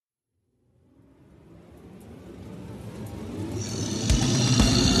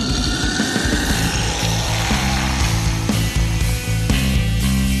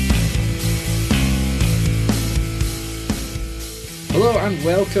and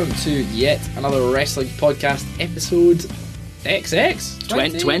welcome to yet another wrestling podcast, episode XX?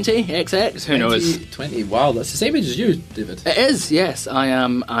 20 XX? Who knows? 20. Wow, that's the same age as you, David. It is, yes. I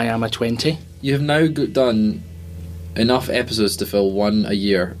am a 20. You have now done enough episodes to fill one a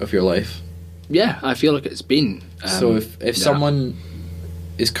year of your life. Yeah, I feel like it's been. So if someone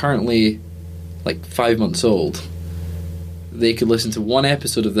is currently like 5 months old, they could listen to one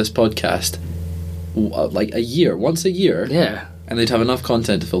episode of this podcast like a year, once a year. Yeah. And they'd have enough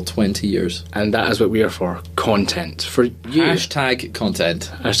content to fill 20 years. And that is what we are for. Content. For you. Hashtag content.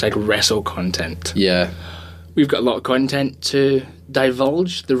 Hashtag wrestle content. Yeah. We've got a lot of content to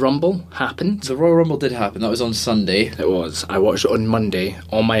divulge. The Rumble happened. The Royal Rumble did happen. That was on Sunday. It was. I watched it on Monday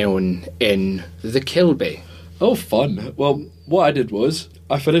on my own in the Kilby. Oh, fun. Well, what I did was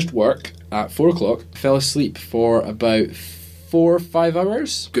I finished work at 4 o'clock, fell asleep for about 4 or 5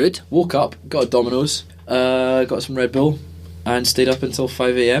 hours. Good. Woke up, got a Domino's, got some Red Bull, and stayed up until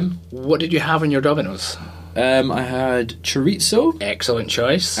 5 a.m. What did you have in your Domino's? I had chorizo. Excellent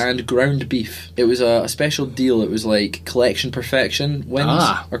choice. And ground beef. It was a special deal. It was like collection perfection wins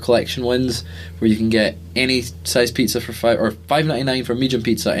or collection wins, where you can get any size pizza for $5.99 for medium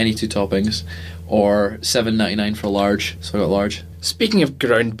pizza, any 2 toppings, or $7.99 for large. So I got large. Speaking of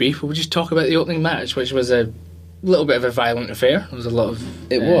ground beef, we'll just talk about the opening match, which was a little bit of a violent affair. There was a lot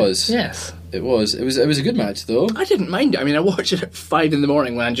of... It was. Yes. It was. It was a good match, though. I didn't mind it. I mean, I watched it at 5 in the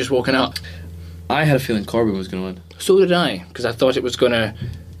morning when I'd just woken up. I had a feeling Corbin was going to win. So did I, because I thought it was going to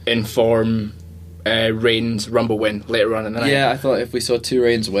inform Reigns' Rumble win later on in the night. Yeah, I thought if we saw 2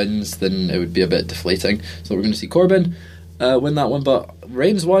 Reigns wins, then it would be a bit deflating. So we're going to see Corbin win that one, but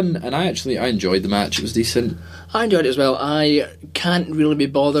Reigns won, and I enjoyed the match. It was decent. I enjoyed it as well. I can't really be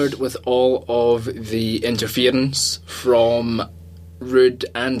bothered with all of the interference from Rude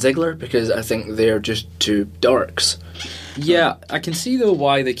and Ziggler, because I think they're just 2 dorks. Yeah, I can see though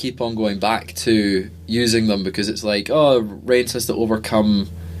why they keep on going back to using them, because it's like, oh, Reigns has to overcome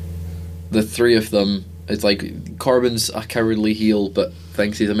the 3 of them. It's like Corbin's a cowardly heel but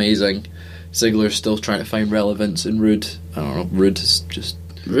thinks he's amazing. Ziggler's still trying to find relevance, and Rude, I don't know, Rude is just...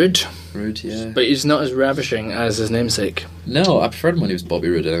 Rude, yeah. But he's not as ravishing as his namesake. No, I preferred him when he was Bobby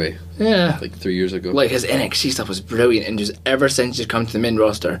Roode anyway. Yeah. Like 3 years ago. Like, his NXT stuff was brilliant, and just ever since he's come to the main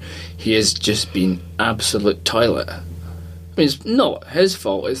roster, he has just been absolute toilet. I mean, it's not his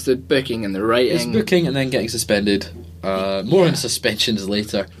fault, it's the booking and the writing. It's booking and then getting suspended. More on suspensions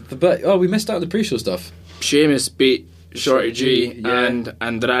later. But, we missed out on the pre-show stuff. Sheamus beat Shorty G, yeah. And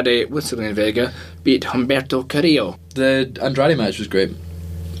Andrade, with Selena Vega, beat Humberto Carrillo. The Andrade match was great.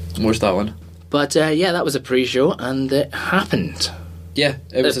 Watched that one. But that was a pre-show, and it happened. Yeah,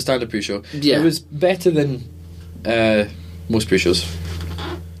 it was a standard pre-show. Yeah. It was better than most pre-shows.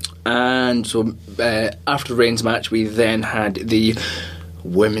 And so after Reigns' match, we then had the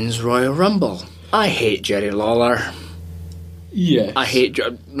Women's Royal Rumble. I hate Jerry Lawler. Yeah. I hate...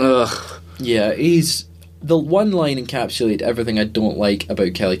 Ugh. Yeah, he's... The one line encapsulated everything I don't like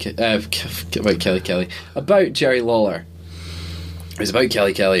about about Jerry Lawler. It was about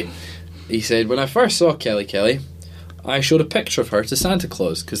Kelly Kelly. He said, when I first saw Kelly Kelly, I showed a picture of her to Santa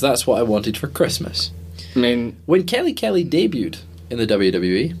Claus, because that's what I wanted for Christmas. I mean... When Kelly Kelly debuted in the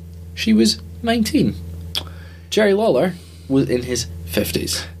WWE, she was 19. Jerry Lawler was in his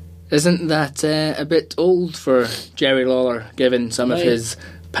 50s. Isn't that a bit old for Jerry Lawler, given some of his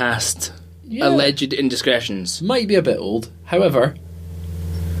past alleged indiscretions? Might be a bit old. However,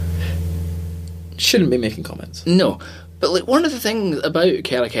 shouldn't be making comments. No. But like, one of the things about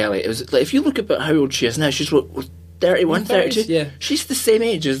Kelly Kelly is, like, if you look about how old she is now, she's what, 31, 32? Yeah. She's the same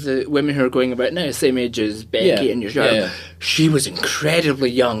age as the women who are going about now, same age as Becky and Charlotte. Yeah. She was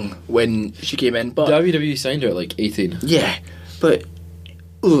incredibly young when she came in, but... WWE signed her at like 18. Yeah, but...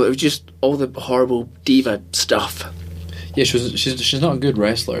 Ooh, it was just all the horrible diva stuff. Yeah, she's not a good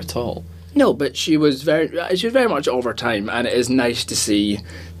wrestler at all. No, but she was very much over time, and it is nice to see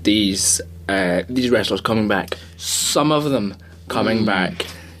these wrestlers coming back. Some of them coming back.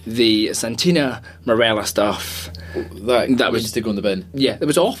 The Santina Marella stuff that was to go in the bin. Yeah, it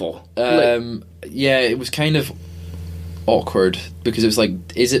was awful. Yeah, it was kind of awkward, because it was like,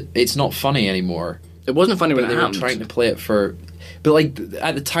 it's not funny anymore. It wasn't funny when they it were happened. trying to play it for, but like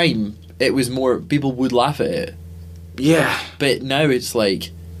at the time it was more, people would laugh at it. Yeah, but now it's like,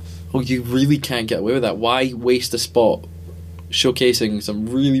 oh, you really can't get away with that. Why waste a spot showcasing some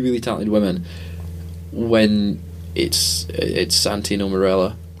really, really talented women when it's Santino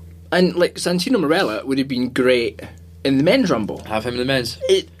Marella? And like, Santino Marella would have been great in the men's rumble. Have him in the men's.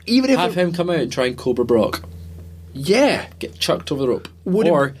 Have him come out and try and Cobra Brock. Yeah, Get chucked over the rope.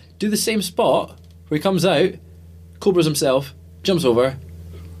 Or do the same spot where he comes out, Cobras himself, jumps over,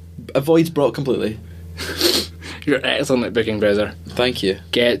 avoids Brock completely. You're excellent at booking, Fraser. Thank you.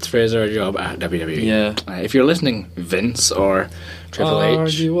 Get Fraser a job at WWE. Yeah. If you're listening, Vince or Triple H.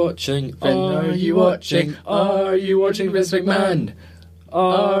 Are you watching? Are you watching? Are you watching Vince McMahon?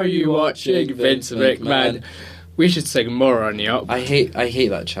 Are you watching Vince McMahon? We should sing more on the up. I hate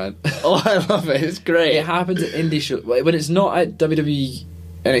that chant. Oh, I love it. It's great. It happens at indie shows when it's not at WWE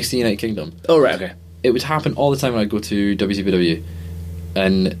NXT United Kingdom. Oh, right, okay. It would happen all the time when I'd go to WCW,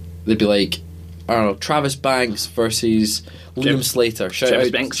 and they'd be like, I don't know, Travis Banks versus Liam Slater. Shout out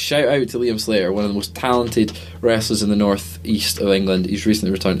to Liam Slater, one of the most talented wrestlers in the northeast of England. He's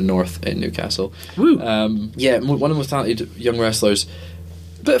recently returned to North in Newcastle. Woo! Yeah, one of the most talented young wrestlers.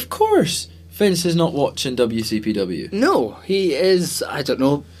 But of course, Vince is not watching WCPW. No, he is, I don't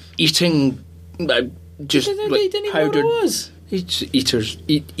know, eating just Didn't like even know what powdered... it was. He just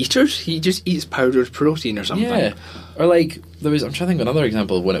eaters? He just eats powdered protein or something. Yeah, or like there was. I'm trying to think of another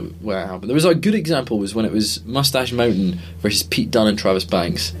example of when it happened. There was a good example was when it was Mustache Mountain versus Pete Dunne and Travis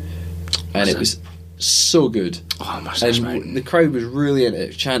Banks, and it was so good. Oh, Mustache And Mountain. the crowd was really into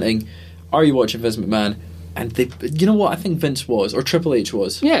it, chanting, "Are you watching Vince McMahon?" And they, you know what I think Vince was, or Triple H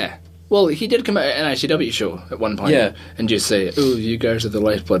was. Yeah. Well, he did come out at an ICW show at one point, Yeah. and just say, "Oh, you guys are the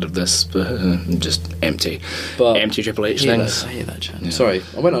lifeblood of this," just empty, But empty Triple H I hate things. that, I hate that chant. Sorry,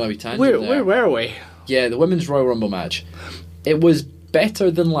 I went on a wee tangent Where there. were we? Yeah, the Women's Royal Rumble match. It was better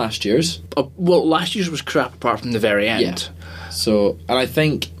than last year's. Well, last year's was crap apart from the very end. Yeah. So, and I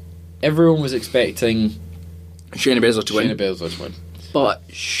think everyone was expecting Shayna Baszler to Shayna win, Baszler to win. but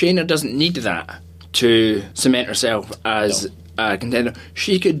Shayna doesn't need that to cement herself as a contender.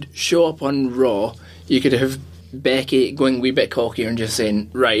 She could show up on Raw. You could have Becky going a wee bit cockier and just saying,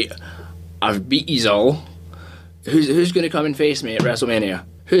 "Right, I've beat yous all. Who's going to come and face me at WrestleMania?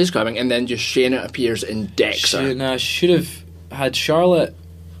 Who's coming?" And then just Shayna appears and decks her. Shayna should have had Charlotte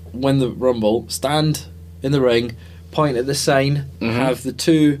win the Rumble, stand in the ring, point at the sign, have the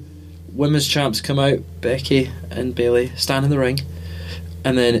two women's champs come out, Becky and Bayley, stand in the ring,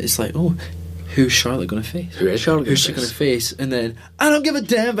 and then it's like, oh, who's Charlotte going to face? Who is Charlotte? Who's she going to face? And then, I don't give a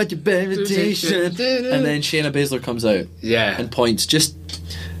damn about your invitation. And then Shayna Baszler comes out Yeah. and points at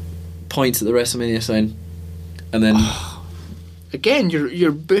the WrestleMania sign. And then, Again,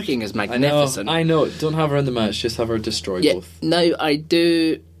 your booking is magnificent. I know, don't have her in the match, just have her destroy Yeah, both. now I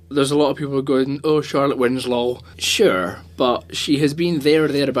do. There's a lot of people going, "Oh, Charlotte wins, lol." Sure, but she has been there or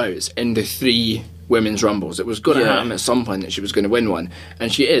thereabouts in the 3 women's rumbles. It was going to Yeah. happen at some point that she was going to win one,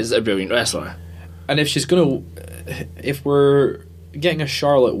 and she is a brilliant wrestler. And if she's going to, if we're getting a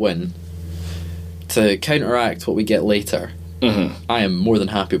Charlotte win to counteract what we get later, I am more than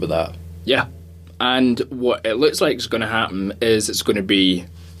happy with that. Yeah, and what it looks like is going to happen is it's going to be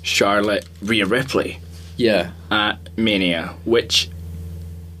Charlotte Rhea Ripley Yeah. at Mania, which,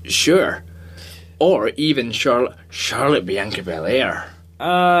 sure, or even Charlotte Bianca Belair.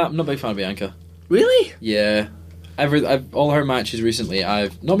 I'm not a big fan of Bianca. Really? Yeah. All her matches recently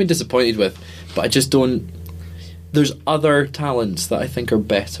I've not been disappointed with, but I just don't. There's other talents that I think are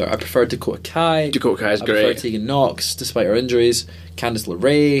better. I prefer Dakota Kai. Dakota Kai is I great. prefer Tegan Knox, despite her injuries. Candice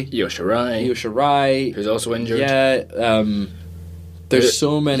LeRae. Io Shirai, Io Shirai. who's also injured. Yeah. There's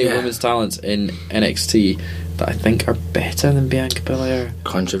so many yeah. women's talents in NXT that I think are better than Bianca Belair.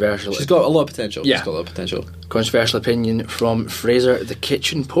 Controversial. She's got a lot of potential. Yeah. She's got a lot of potential. Controversial opinion from Fraser, the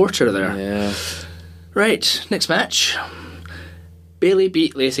kitchen porter there. Yeah. Right, next match. Bayley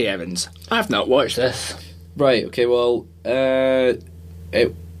beat Lacey Evans. I've not watched this. Right, okay, well,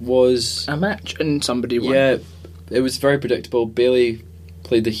 it was... A match and somebody won. Yeah, it was very predictable. Bayley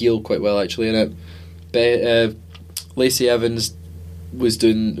played the heel quite well, actually, in it. Lacey Evans was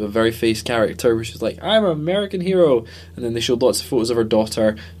doing a very face character where she was like, I'm an American hero, and then they showed lots of photos of her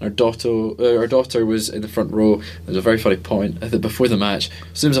daughter, and her daughter was in the front row. There was a very funny point before the match,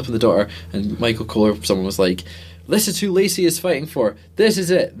 zooms up on the daughter, and Michael Cole or someone was like, this is who Lacey is fighting for, this is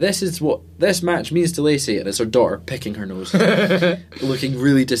it, this is what this match means to Lacey, and it's her daughter picking her nose looking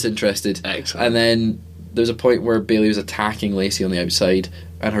really disinterested. Excellent. And then there's a point where Bayley was attacking Lacey on the outside,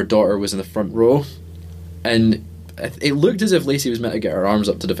 and her daughter was in the front row, and it looked as if Lacey was meant to get her arms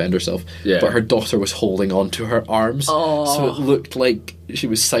up to defend herself, Yeah. but her daughter was holding on to her arms, so it looked like she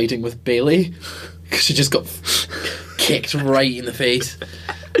was siding with Bayley because she just got kicked right in the face.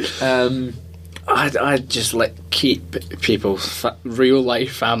 I'd just keep people's real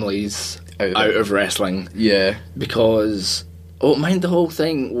life families out of wrestling, Yeah, because mind the whole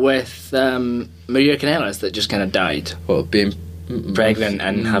thing with Maria Kanellis that just kind of died, well, being pregnant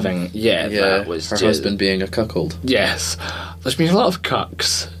and having that was her just, husband being a cuckold. Yes, there's been a lot of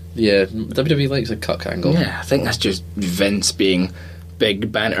cucks Yeah, WWE likes a cuck angle. Yeah, I think that's just Vince being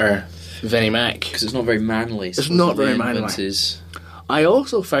big banter Vinnie Mac. Because it's not very manly. It's not very supposedly, and manly. Vince is... I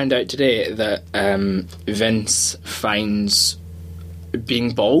also found out today that Vince finds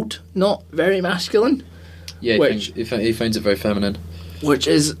being bald not very masculine, Yeah, Which- he finds it very feminine. which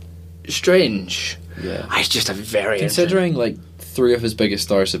is strange. Yeah. It's just a very Considering, like, 3 of his biggest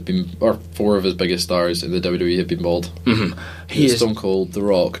stars have been... Or 4 of his biggest stars in the WWE have been bald. he is Stone Cold, The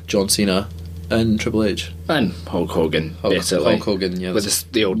Rock, John Cena, and Triple H. and Hulk Hogan basically Hulk Hogan, yeah.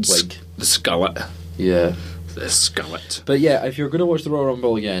 with the old like- the skullet, Yeah. the skullet. But yeah, if you're going to watch the Royal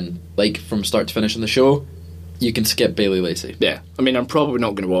Rumble again, like, from start to finish in the show, you can skip Bailey Lacey. Yeah, I mean, I'm probably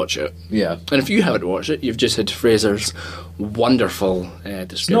not going to watch it. Yeah. And if you haven't watched it, you've just had Fraser's wonderful description.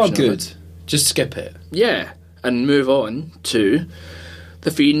 It's not of good. it. Just skip it. Yeah, and move on to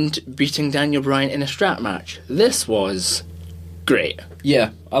The Fiend beating Daniel Bryan in a strap match. This was great. Yeah,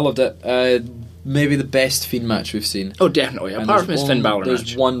 I loved it. Maybe the best Fiend match we've seen. Oh, definitely. And Apart from there's his Finn Balor There's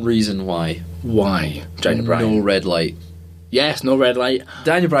match. one reason why. Why? Daniel Bryan. No red light. Yes, no red light.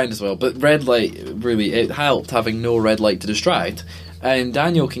 Daniel Bryan as well, but red light, really, it helped having no red light to distract. And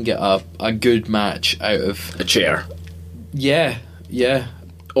Daniel can get a good match out of... A chair. Yeah, yeah.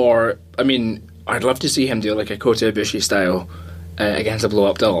 Or, I mean, I'd love to see him do like a Kota Ibushi style against a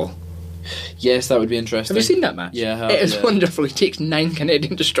blow-up doll. Yes, that would be interesting. Have you seen that match? Yeah, I have, It is yeah. wonderful. He takes 9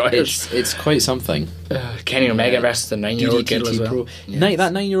 Canadian destroyers. It's quite something. Kenny Omega Yeah. versus the 9-year-old girl as DDT well. Pro. Yes.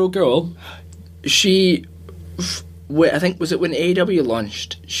 That 9-year-old girl. She, I think, was it when AEW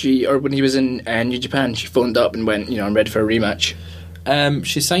launched? Or when he was in New Japan, she phoned up and went, I'm ready for a rematch.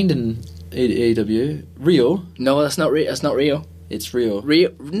 She signed in AEW. Rio. No, that's not Rio. It's Rio.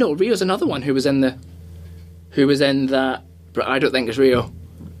 Rio's another one who was in that, but I don't think it's Rio.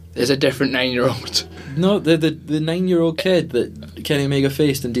 It's a different 9-year-old. No, the 9-year-old kid that Kenny Omega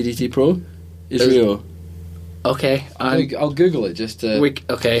faced in DDT Pro is Rio. Okay. I'll Google it just to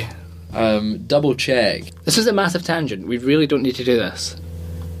Okay. double check. This is a massive tangent. We really don't need to do this.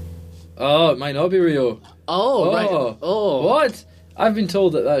 Oh, it might not be Rio. Oh, right. Oh. What? I've been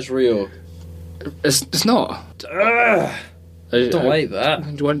told that that's Rio. It's not. Ugh, don't like that.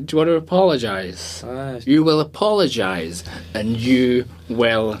 Do you want to apologise? You will apologise, and you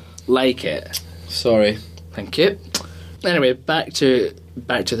will like it. Sorry. Thank you. Anyway, back to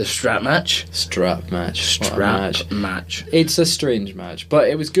the strap match. Strap match. What a Strap match. It's a strange match, but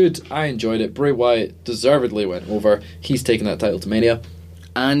it was good. I enjoyed it. Bray Wyatt deservedly went over. He's taking that title to Mania.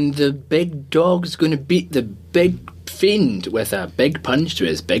 And the big dog's going to beat the big Fiend with a big punch to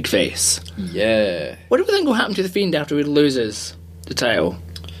his big face. Yeah. What do we think will happen to the Fiend after he loses the title?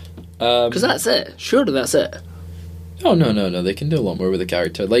 Because that's it. Surely that's it. Oh, no. They can do a lot more with the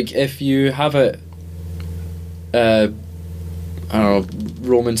character. Like, if you have it... I don't know,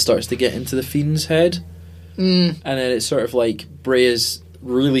 Roman starts to get into the Fiend's head, and then it's sort of like Bray's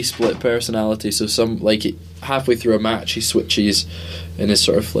really split personality, so halfway through a match he switches and is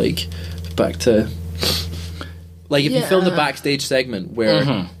sort of like back to... Like, if you film the backstage segment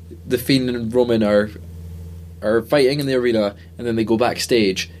where the Fiend and Roman are fighting in the arena and then they go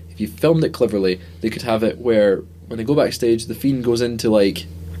backstage, if you filmed it cleverly, they could have it where when they go backstage, the Fiend goes into like...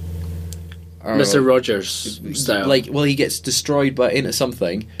 Mr. Rogers style. Like, well, he gets destroyed into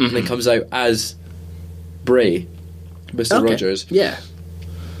something and then comes out as Bray, Mr. Rogers. Yeah.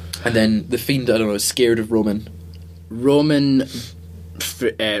 And then the Fiend, I don't know, is scared of Roman. Roman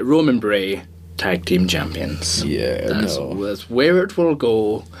Bray tag team champions. Yeah, That's where it will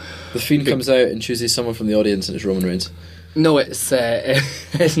go. The Fiend comes out and chooses someone from the audience and it's Roman Reigns. No, it's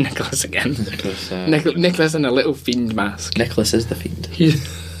Nicholas again. Nicholas in a little Fiend mask. Nicholas is the Fiend.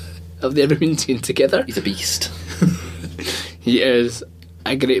 Have they ever been seen together? He's a beast. He is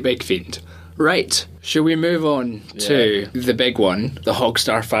a great big Fiend. Right, shall we move on to the big one, the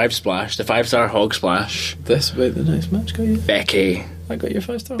Hogstar 5 Splash, the 5-star Hog Splash. This way the next match got you? Becky I got your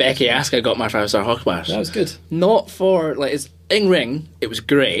 5-star. Becky Asuka got my 5-star Hog Splash. That was good. Not for, it's in ring, it was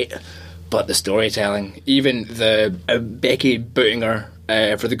great, but the storytelling, even the Becky booting her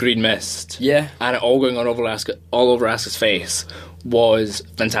for the Green Mist, Yeah. and it all going on all over Asuka's face, was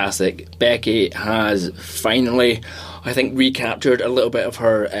fantastic. Becky has finally, I think, recaptured a little bit of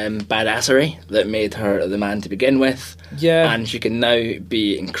her badassery that made her the man to begin with. Yeah. And she can now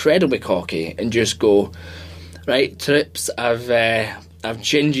be incredibly cocky and just go, right, Trips, I've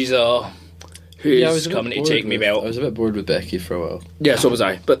changed you all. Who's coming to take me belt? I was a bit bored with Becky for a while. Yeah, so was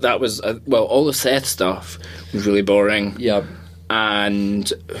I. But that was, all the Seth stuff was really boring. Yeah. And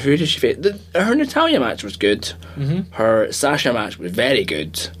who did she face? Her Natalia match was good. Mm-hmm. Her Sasha match was very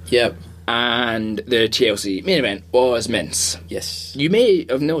good. Yep. And the TLC main event was Mince. Yes. You may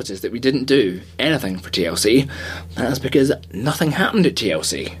have noticed that we didn't do anything for TLC. That's because nothing happened at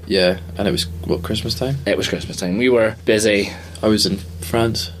TLC. Yeah, and it was, what, Christmas time? It was Christmas time. We were busy. I was in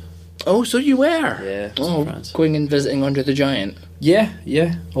France. Oh, so you were? Yeah, I was in France. Going and visiting Andre the Giant. Yeah,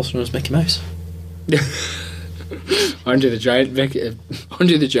 also known as Mickey Mouse. Andre the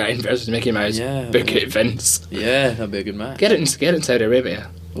Giant versus Mickey Mouse. Yeah, Book it, Vince. Yeah, that'd be a good match. Get it in Saudi Arabia.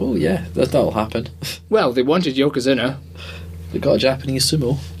 Oh yeah, that'll happen. Well, they wanted Yokozuna. They got a Japanese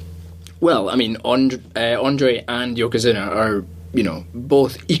sumo. Well, I mean, Andre and Yokozuna are,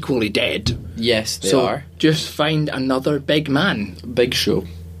 both equally dead. Yes, they So are. just find another big man. Big show.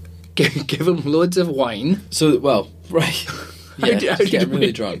 Give him loads of wine. So, well, right. Yeah, How just did get him we-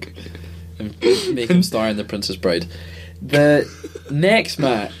 really drunk and make him star in The Princess Bride. The next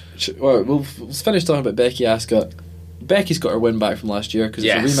match, well, we'll finish talking about Becky Ascot. Becky's got her win back from last year because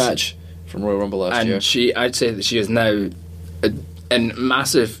Yes. it's a rematch from Royal Rumble last year. And I'd say that she is now a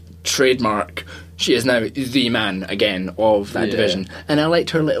massive trademark. She is now the man again of that Yeah. division. And I liked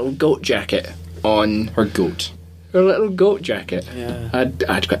her little goat jacket on Her goat. her little goat jacket. Yeah.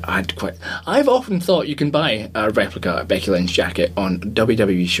 I'd quite. I've often thought you can buy a replica Becky Lynch jacket on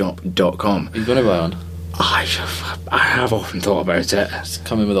www.shop.com. You're going to buy one. I have often thought about it. It's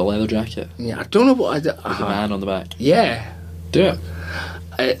coming with a leather jacket Yeah, I don't know what I do. with a man on the back. Yeah, Do it.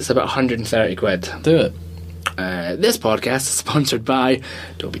 it's about 130 quid. Do it. This podcast is sponsored by.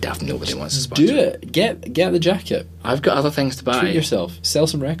 Don't be daft. Nobody wants to sponsor. Do it. Get the jacket. I've got other things to buy. Treat yourself. Sell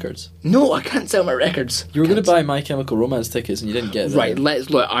some records. No, I can't sell my records. You were going to buy My Chemical Romance tickets and you didn't get them. Right,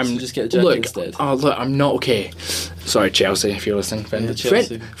 let's look. I'm So just get a jacket look, instead. Oh, look, I'm not okay. Sorry, Chelsea, if you're listening. Friend, Yeah,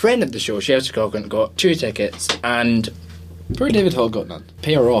 Chelsea. friend of the show, Chelsea Coughlin, got 2 tickets, and Poor David Hall got none.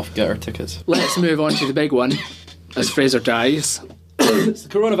 Pay her off. Get her tickets. let's move on to the big one. As Fraser dies, It's the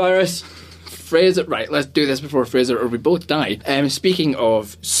coronavirus. Fraser. Right, let's do this before Fraser or we both die. Speaking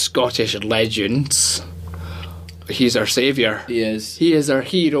of Scottish legends, he's our saviour. He is. He is our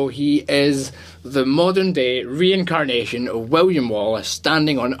hero. He is the modern day reincarnation of William Wallace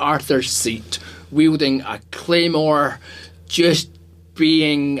standing on Arthur's seat, wielding a claymore, just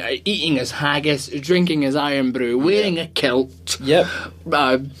being eating his haggis, drinking his iron brew, wearing a kilt, Yep.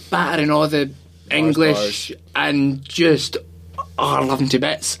 battering all the English, and just I love him to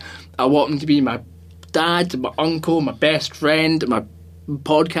bits. I want him to be my dad, my uncle, my best friend, my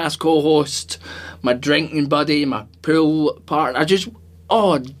podcast co-host, my drinking buddy, my pool partner.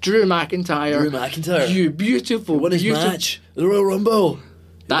 Drew McIntyre. Drew McIntyre. You beautiful, Won his beautiful. match. The Royal Rumble.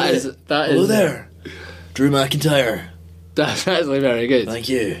 That is Hello there. Drew McIntyre. That's actually very good. Thank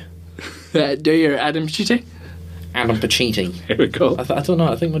you. Do your Adam Pacitti. Adam Pacini. Here we go. I don't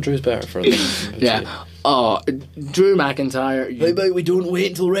know. I think my Drew's better for it. Yeah. Oh, Drew McIntyre. How about we don't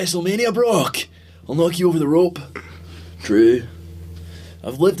wait until WrestleMania, Brock? I'll knock you over the rope. Drew,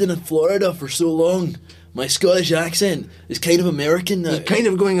 I've lived in Florida for so long. My Scottish accent is kind of American now. Kind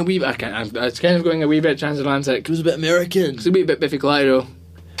of going a wee bit. It's kind of going a wee bit transatlantic. It was a bit American. It's a wee bit Biffy Clyro.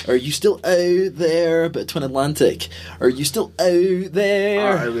 Are you still out there, but Twin Atlantic? Are you still out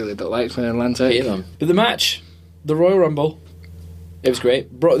there? I really don't like Twin Atlantic. Hate them. But the match, the Royal Rumble, it was great.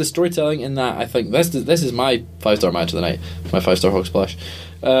 Brought the storytelling in that. I think this is my 5-star match of the night. My 5-star Hog Splash.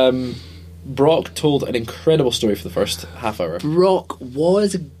 Brock told an incredible story for the first half hour. Brock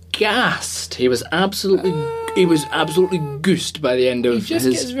was gassed. He was absolutely goosed by the end of He just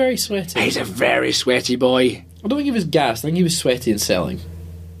his. gets very sweaty. He's a very sweaty boy. I don't think he was gassed. I think he was sweaty and selling.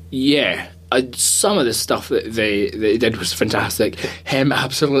 Yeah. Some of the stuff that they did was fantastic. Him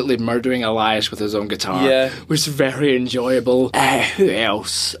absolutely murdering Elias with his own guitar was very enjoyable. Who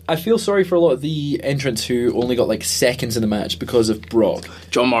else? I feel sorry for a lot of the entrants who only got like seconds in the match because of Brock.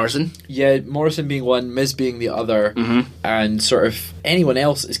 John Morrison. Yeah, Morrison being one, Miz being the other, and sort of anyone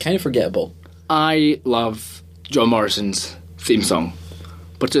else is kind of forgettable. I love John Morrison's theme song,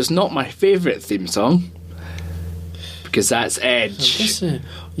 but it's not my favourite theme song because that's Edge.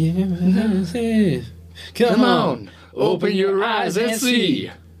 Come on, open your eyes and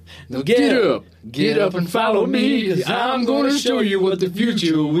see. Now get up and follow me, 'cause I'm gonna show you what the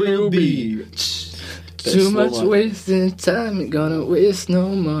future will be. Too much wasting time, ain't gonna waste no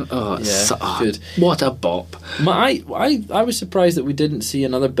more. Oh, Yeah, good. What a bop. I was surprised that we didn't see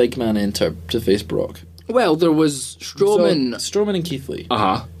another big man enter to face Brock. Well, there was Strowman. So, Strowman and Keith Lee.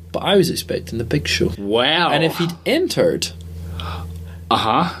 Uh-huh. But I was expecting the Big Show. Wow. And if he'd entered,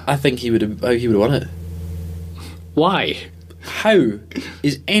 Uh-huh. I think he would have won it. Why? How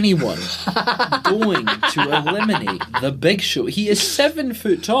is anyone going to eliminate the Big Show? He is 7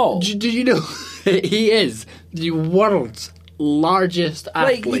 foot tall. Do you know he is the world's largest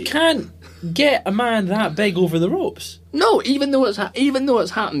Like, athlete? you can't get a man that big over the ropes. No, even though it's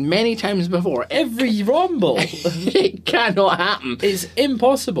happened many times before, Every Rumble. it cannot happen. It's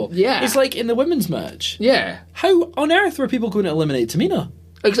impossible. Yeah. It's like in the women's match. Yeah, How on earth were people going to eliminate Tamina?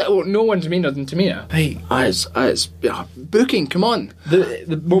 exactly. Well, no one's meaner than Tamina. Hey, It's booking. Come on.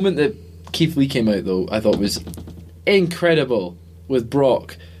 the moment that Keith Lee came out, though, I thought was incredible, with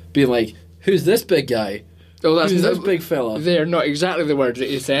Brock being like, "Who's this big guy? Oh, that's Who's this big fella?" They're not exactly the words that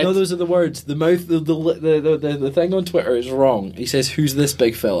he said. No, those are the words. The mouth, the thing on Twitter is wrong. He says, "Who's this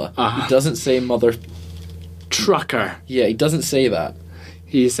big fella?" Uh-huh. He doesn't say mother. Trucker. Yeah, he doesn't say that.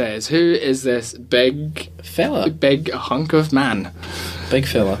 He says, "Who is this big Fella, hunk of man?" big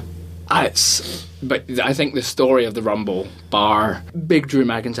fella. But I think the story of the Rumble, bar Big Drew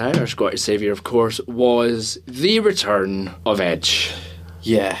McIntyre, our Scottish saviour, of course, was the return of Edge.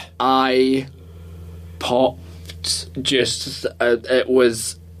 Yeah, I popped. It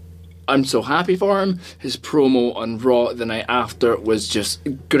was. I'm so happy for him. His promo on Raw the night after was just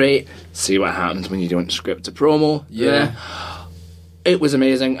great. See what happens when you don't script a promo. Yeah. It was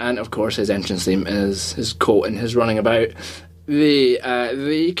amazing, and of course his entrance theme is his coat and his running about.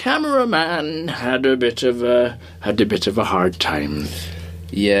 The cameraman had a bit of a hard time.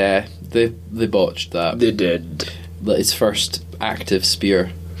 yeah. They botched that. They did. His first active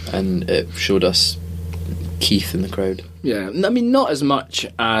spear, and it showed us Keith in the crowd. Yeah, I mean, not as much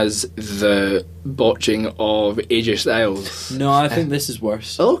as the botching of AJ Styles. No, I think this is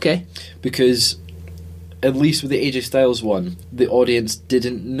worse. Okay. Because at least with the AJ Styles one, the audience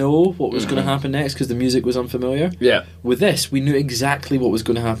didn't know what was going to happen next because the music was unfamiliar. Yeah. With this, we knew exactly what was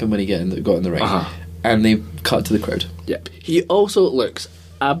going to happen when he got in the ring, Uh-huh. and they cut to the crowd. Yep. He also looks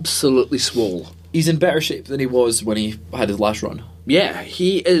absolutely swole. He's in better shape than he was when he had his last run. Yeah,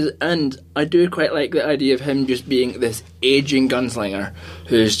 he is, and I do quite like the idea of him just being this aging gunslinger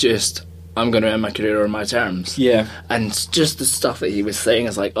who's just, I'm going to end my career on my terms. Yeah. And just the stuff that he was saying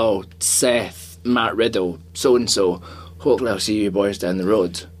is like, oh, Seth, Matt Riddle, so-and-so, hopefully I'll see you boys down the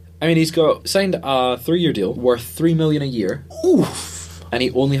road. I mean, he's got signed a 3-year deal worth $3 million a year. Oof. And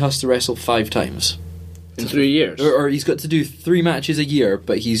he only has to wrestle 5 times. In 3 years. Or he's got to do 3 matches a year,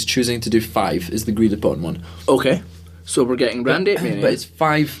 but he's choosing to do 5 is the agreed upon one. Okay. So we're getting Randy at Mania. But it's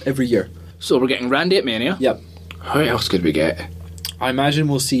 5 every year. So we're getting Randy at Mania. Yep. Who else could we get? I imagine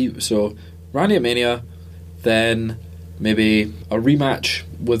we'll see. So Randy at Mania, then maybe a rematch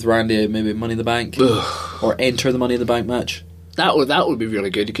with Randy, maybe Money in the Bank, or enter the Money in the Bank match. That would be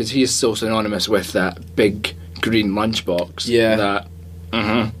really good because he is so synonymous with that big green lunchbox. Yeah.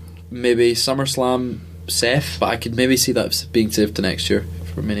 That. Maybe SummerSlam Seth, but I could maybe see that being saved to next year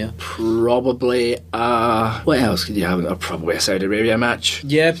for Mania. Probably. What else could you have? Probably a Saudi Arabia match.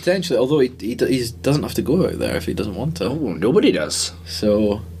 Yeah, potentially. Although he doesn't have to go out there if he doesn't want to. Oh, nobody does.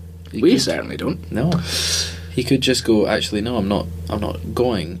 So We certainly don't. No. He could just go, actually, no, I'm not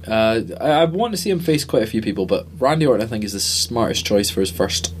going. I want to see him face quite a few people, but Randy Orton, I think, is the smartest choice for his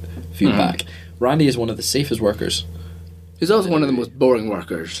first feud back. Randy is one of the safest workers. He's also one of the most boring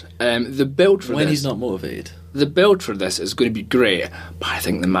workers. The build for When this, he's not motivated. the build for this is going to be great, but I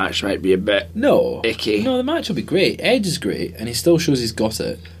think the match might be a bit No. icky. No, the match will be great. Edge is great, and he still shows he's got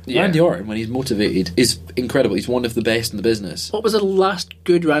it. Yeah. Randy Orton, when he's motivated, is incredible. He's one of the best in the business. What was the last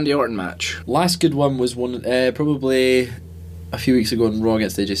good Randy Orton match? Last good one was one probably a few weeks ago on Raw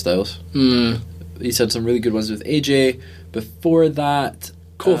against AJ Styles. He's had some really good ones with AJ. Before that...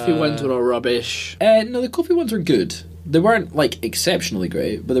 Kofi wins were all rubbish. No, the Kofi ones were good. They weren't, like, exceptionally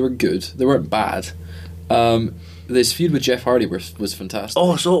great, but they were good. They weren't bad. This feud with Jeff Hardy was fantastic.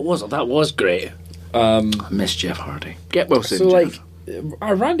 Oh, so it was. That was great. I miss Jeff Hardy. Get well soon, So, Jeff.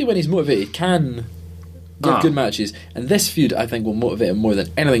 like, Randy, when he's motivated, can give good matches. And this feud, I think, will motivate him more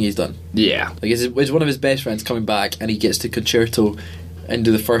than anything he's done. Yeah. Like, it's one of his best friends coming back, and he gets to concerto and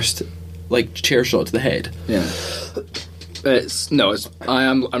do the first, like, chair shot to the head. Yeah.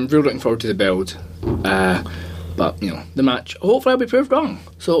 I'm really looking forward to the build. But, the match, hopefully I'll be proved wrong.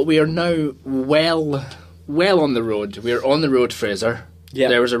 So we are now well on the road. We are on the road, Fraser. Yeah.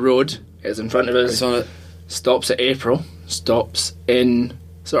 There was a road. It's in front of us. It's on it. Stops at April. Stops in...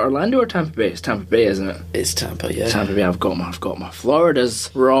 Is it Orlando or Tampa Bay? It's Tampa Bay, isn't it? It's Tampa, yeah. Tampa Bay, I've got my Florida's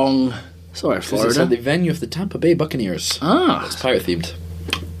wrong. Sorry, It's Florida. at the venue of the Tampa Bay Buccaneers. Ah. It's pirate themed.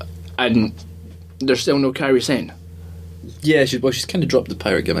 And there's still no Kyrie Sane. Yeah, she's kind of dropped the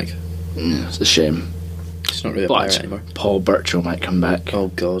pirate gimmick. It's a shame. She's not really a pirate anymore. Paul Burchill might come back. Oh,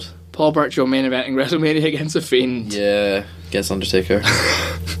 God. Paul Burchill main eventing WrestleMania against The Fiend. Yeah, guess Undertaker.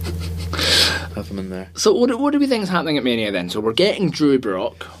 Have him in there. So what do we think is happening at Mania then? So we're getting Drew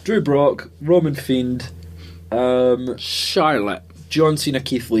Brock, Drew Brock, Roman Fiend, Charlotte, John Cena,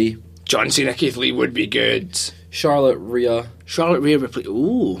 Keith Lee, John Cena, Keith Lee would be good. Charlotte, Rhea, Charlotte Rhea Ripley.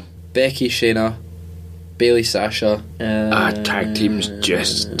 Ooh. Becky, Shayna, Bailey, Sasha. Tag teams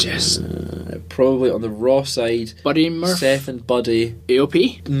just. Probably on the Raw side, Buddy Murphy. Seth and Buddy.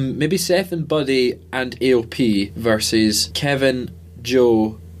 AOP? Maybe Seth and Buddy and AOP versus Kevin,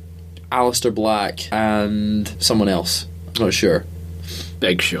 Joe, Aleister Black, and someone else. I'm not sure.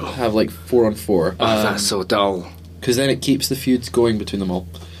 Big Show. Have like 4-on-4. Oh, that's so dull. Because then it keeps the feuds going between them all.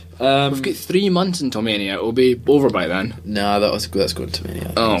 We've got 3 months until Mania. It'll be over by then. Nah, that's going to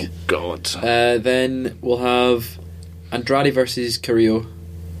Mania. Oh, God. Then we'll have Andrade versus Carrillo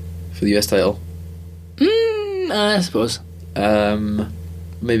for the US title. I suppose.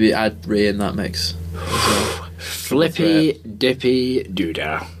 Maybe add Ray in that mix. Flippy, dippy,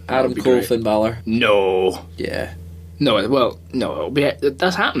 doodah. Adam Cole, Great. Finn Balor. No. Yeah. No, well, no, it'll be,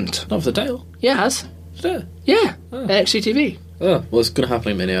 that's happened. Not for the title. Yeah, it has. Yeah. Yeah. Oh. NXT TV. Oh, well, it's going to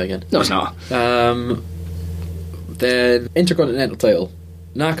happen in Mania again. No, it's not. Then Intercontinental title.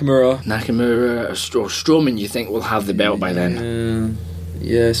 Nakamura. Nakamura, Strowman, you think will have the belt by then?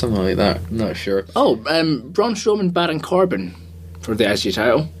 Yeah, something like that. I'm not sure. Oh, Braun Strowman, Baron Corbin for the IC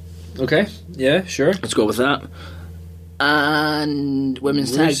title. Okay. Yeah, sure. Let's go with that. And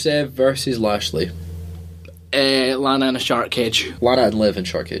women's tag. Rusev versus Lashley. Lana in a shark cage. Lana and Liv in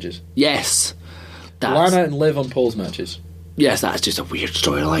shark cages. Yes. Lana and Liv on poles matches. Yes, that's just a weird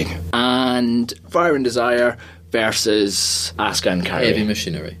storyline. And Fire and Desire versus Asuka and Kairi. Heavy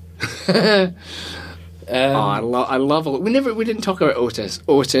machinery. I love it. We didn't talk about Otis.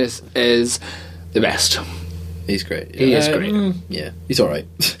 Otis is the best. He's great. He is great. Yeah, he's alright.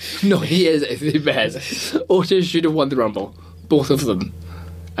 No, he is the best. Otis should have won the Rumble. Both of them.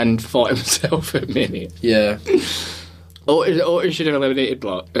 And fought himself at Mania. Yeah. Otis should have eliminated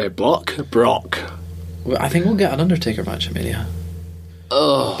Brock. Well, I think we'll get an Undertaker match at Mania.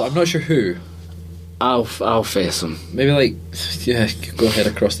 Oh, But I'm not sure who. I'll face him. Maybe go ahead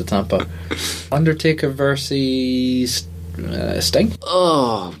across the Tampa. Undertaker versus Sting?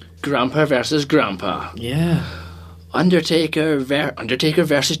 Oh, Grandpa versus Grandpa. Yeah. Undertaker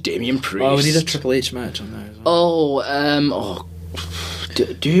versus Damian Priest. Oh, we need a Triple H match on there as well.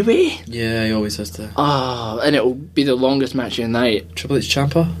 Do we? Yeah, he always has to. Oh, and it'll be the longest match of the night. Triple H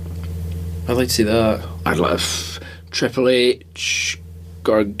Ciampa? I'd like to see that. I'd love Triple H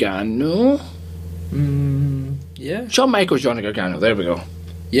Gargano. Yeah. Shawn Michaels, Johnny Gargano. There we go.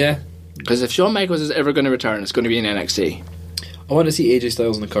 Yeah. Because if Shawn Michaels is ever going to return, it's going to be in NXT. I want to see AJ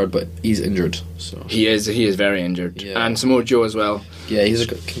Styles on the card, but he's injured. So He is very injured. Yeah. And Samoa Joe as well. yeah, he's a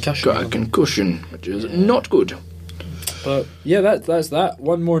concussion. Got a concussion, which is not good. But yeah, that's that.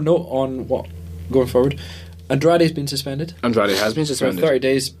 One more note on what going forward. Andrade's been suspended Andrade has been for suspended. 30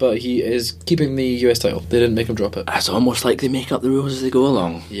 days, but he is keeping the US title. They didn't make him drop it. It's almost like they make up the rules as they go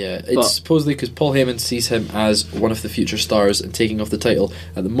along. Yeah, it's But- supposedly because Paul Heyman sees him as one of the future stars, and taking off the title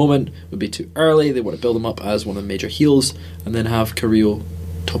at the moment would be too early. They want to build him up as one of the major heels, and then have Carrillo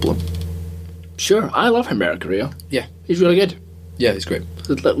topple him. Sure, I love Humberto Carrillo. Yeah. He's really good. Yeah, he's great.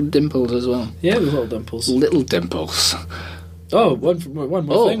 With little dimples as well. Yeah, with little dimples. Little dimples. Oh, one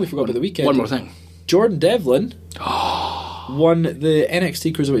more thing we forgot about the weekend. One more thing. Jordan Devlin won the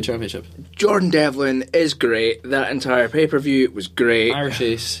NXT Cruiserweight Championship. Jordan Devlin is great. That entire pay-per-view was great. Irish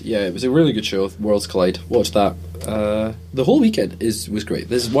Ace, yeah, it was a really good show. Worlds Collide. Watch that. The whole weekend was great.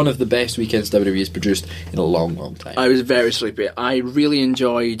 This is one of the best weekends WWE has produced in a long, long time. I was very sleepy. I really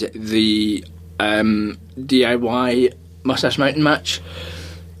enjoyed the DIY Mustache Mountain match.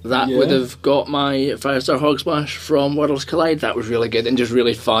 That Yeah. would have got my 5-star Hog Splash from Worlds Collide. That was really good and just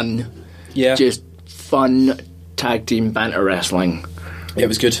really fun. Yeah, Just fun tag team banter wrestling. it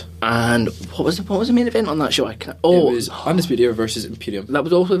was good. And what was the main event on that show? It was Undisputed Era versus Imperium. that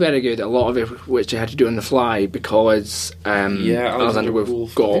was also very good. A lot of it which I had to do on the fly because Alexander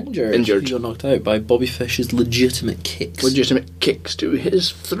Wolf got injured. He got knocked out by Bobby Fish's legitimate kicks. Legitimate kicks to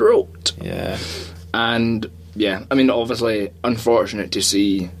his throat. Yeah. And yeah, I mean, obviously, unfortunate to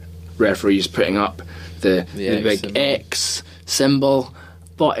see referees putting up the X big symbol. X symbol,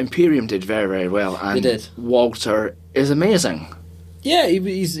 but Imperium did very, very well. And They did. Walter is amazing. Yeah,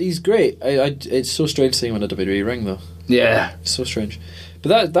 he's great. It's so strange seeing him in a WWE ring, though. Yeah, It's so strange.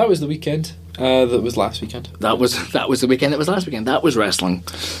 But that was the weekend. That was last weekend. that was the weekend. That was last weekend. That was wrestling.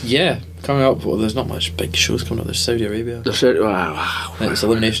 Yeah, coming up. Well, there's not much big shows coming up. There's Saudi Arabia. Wow. It's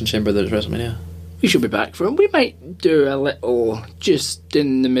Elimination Chamber. There's WrestleMania. We should be back for it. We might do a little just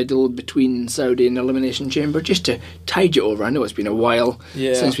in the middle between Saudi and Elimination Chamber just to tide you over. I know it's been a while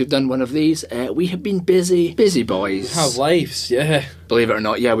Yeah. since we've done one of these. We have been busy boys. Have lives, yeah. Believe it or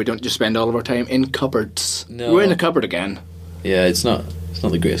not, yeah, we don't just spend all of our time in cupboards. No. We're in the cupboard again. Yeah, it's not It's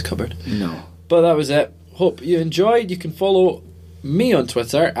not the greatest cupboard. No. But that was it. Hope you enjoyed. You can follow me on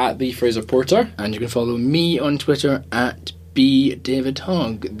Twitter at the Fraser Porter. And you can follow me on Twitter at B David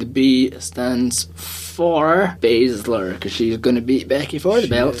Hogg. The B stands for Baszler, because she's going to beat Becky for the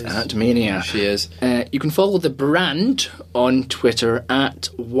belt at Mania. She is. You can follow the brand on Twitter at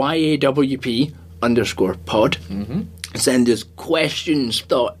YAWP_pod. Mm-hmm. Send us questions,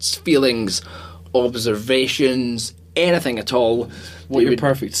 thoughts, feelings, observations, anything at all. What your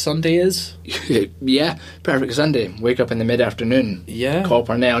perfect Sunday is. Yeah, perfect Sunday. Wake up in the mid-afternoon. Yeah. Call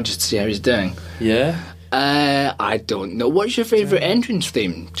Parnell just to see how he's doing. Yeah. I don't know. What's your favourite entrance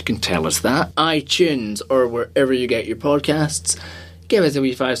theme? You can tell us that. iTunes or wherever you get your podcasts. Give us a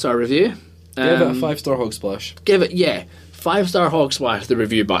wee 5-star review. Give it a 5-star hog splash. Give it, 5-star hog splash the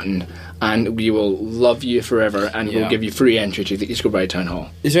review button, and we will love you forever, and we'll give you free entry to the East Kilbride Town Hall.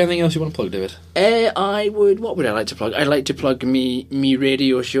 Is there anything else you want to plug, David? What would I like to plug? I'd like to plug me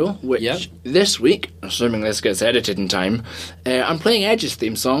radio show, which this week, assuming this gets edited in time, I'm playing Edge's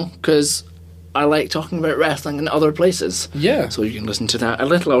theme song, because I like talking about wrestling in other places. Yeah. So you can listen to that, a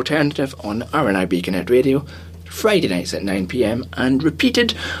little alternative, on RNI Beaconhead Radio, Friday nights at 9 p.m, and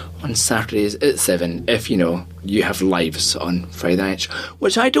repeated on Saturdays at 7, if you have lives on Friday nights,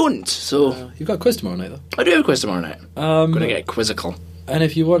 which I don't. So you've got a quiz tomorrow night, though. I do have a quiz tomorrow night. I'm going to get quizzical. And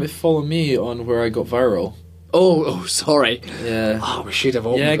if you want to follow me on where I got viral. Oh, sorry. Yeah. Oh, we should have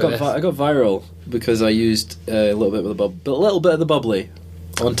opened. Yeah, I got viral because I used a little bit of the bubbly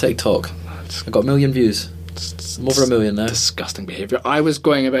on TikTok. I got 1 million views. I'm over 1 million now. Disgusting behaviour. I was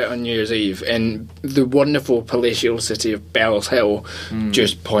going about on New Year's Eve in the wonderful palatial city of Bells Hill,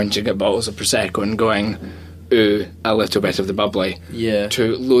 just pointing at bottles of Prosecco and going, ooh, a little bit of the bubbly. Yeah.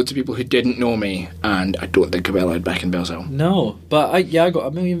 To loads of people who didn't know me, and I don't think I'll be allowed back in Bells Hill. No, but I got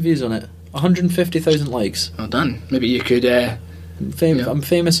 1 million views on it. 150,000 likes. Well done. Maybe you could... I'm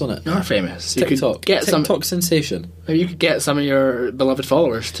famous on it. You're famous. TikTok. You could get TikTok sensation. Maybe you could get some of your beloved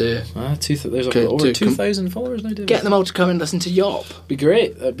followers to... There's over 2,000 followers now, David. Get them all to come and listen to Yop. Be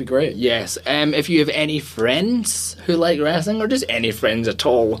great. That'd be great. Yes. If you have any friends who like wrestling, or just any friends at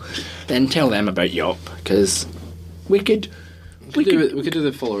all, then tell them about Yop, because we could do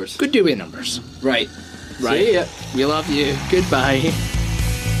the followers. Could do with numbers. Right. See ya. We love you. Goodbye.